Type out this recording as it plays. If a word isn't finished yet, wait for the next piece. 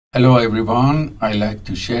Hello everyone, I'd like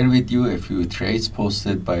to share with you a few trades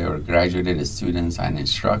posted by our graduated students and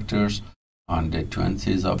instructors on the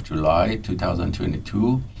 20th of July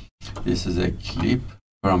 2022. This is a clip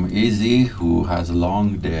from Easy, who has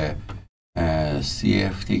long the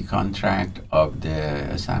CFD contract of the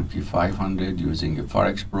S&P 500 using a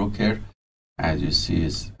forex broker. As you see,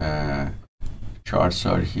 charts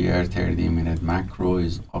are here. 30-minute macro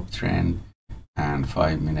is uptrend and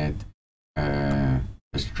 5-minute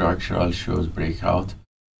structural shows breakout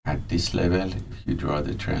at this level. If you draw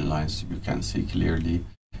the trend lines, you can see clearly.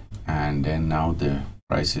 And then now the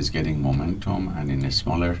price is getting momentum, and in a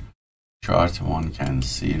smaller chart one can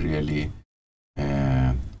see really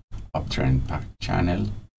uptrend channel.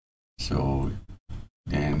 So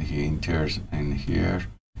then he enters in here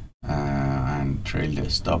and trail the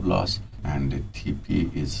stop loss, and the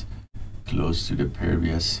TP is close to the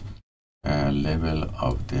previous level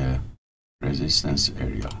of the resistance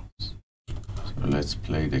area. So let's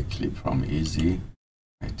play the clip from Easy.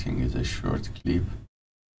 I think it's a short clip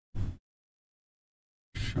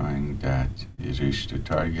showing that he reached the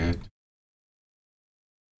target.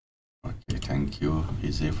 Okay, thank you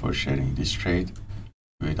Easy for sharing this trade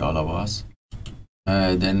with all of us.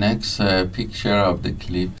 The next picture of the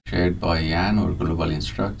clip shared by Yan, our global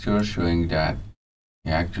instructor, showing that he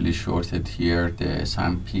actually shorted here the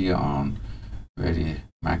S&P on very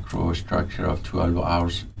macro structure of 12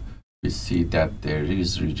 hours. We see that there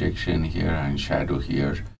is rejection here and shadow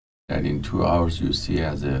here, that in 2 hours you see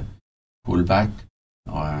as a pullback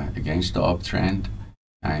against the uptrend,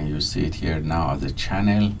 and you see it here now as a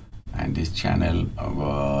channel, and this channel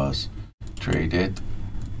was traded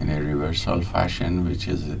in a reversal fashion, which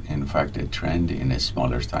is in fact a trend in a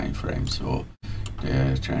smaller time frame. So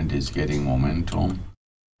the trend is getting momentum,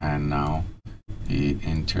 and now he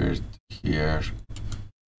entered here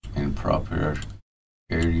in proper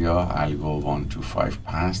area. Algo 1 to 5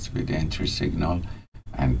 passed with the entry signal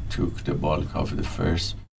and took the bulk of the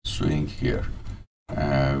first swing here,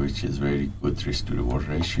 which is very good risk to reward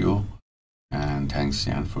ratio. And thanks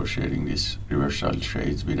Yan for sharing this reversal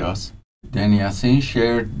trades with us. Then Yasin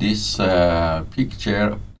shared this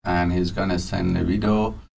picture, and he's gonna send a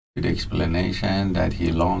video with explanation that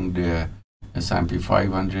he longed the S&P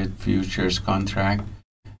 500 futures contract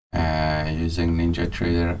using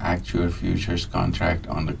NinjaTrader actual futures contract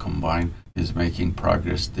on the combine. Is making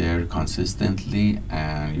progress there consistently,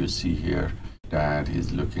 and you see here that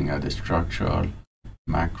he's looking at the structural,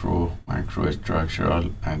 macro structural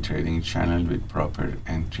and trading channel with proper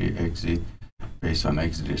entry exit based on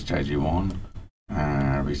exit strategy 1,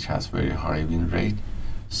 which has very high win rate.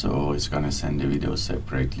 So it's gonna send the video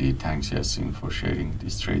separately. Thanks Yasin for sharing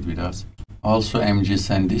this trade with us. Also, MG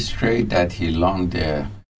sent this trade that he longed the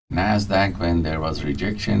Nasdaq when there was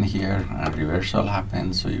rejection here and reversal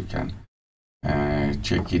happened. So you can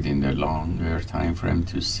check it in the longer time frame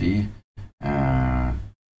to see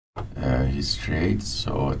his trades.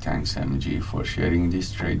 So thanks MG for sharing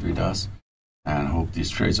this trade with us, and hope these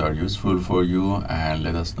trades are useful for you, and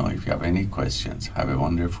let us know if you have any questions. Have a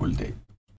wonderful day.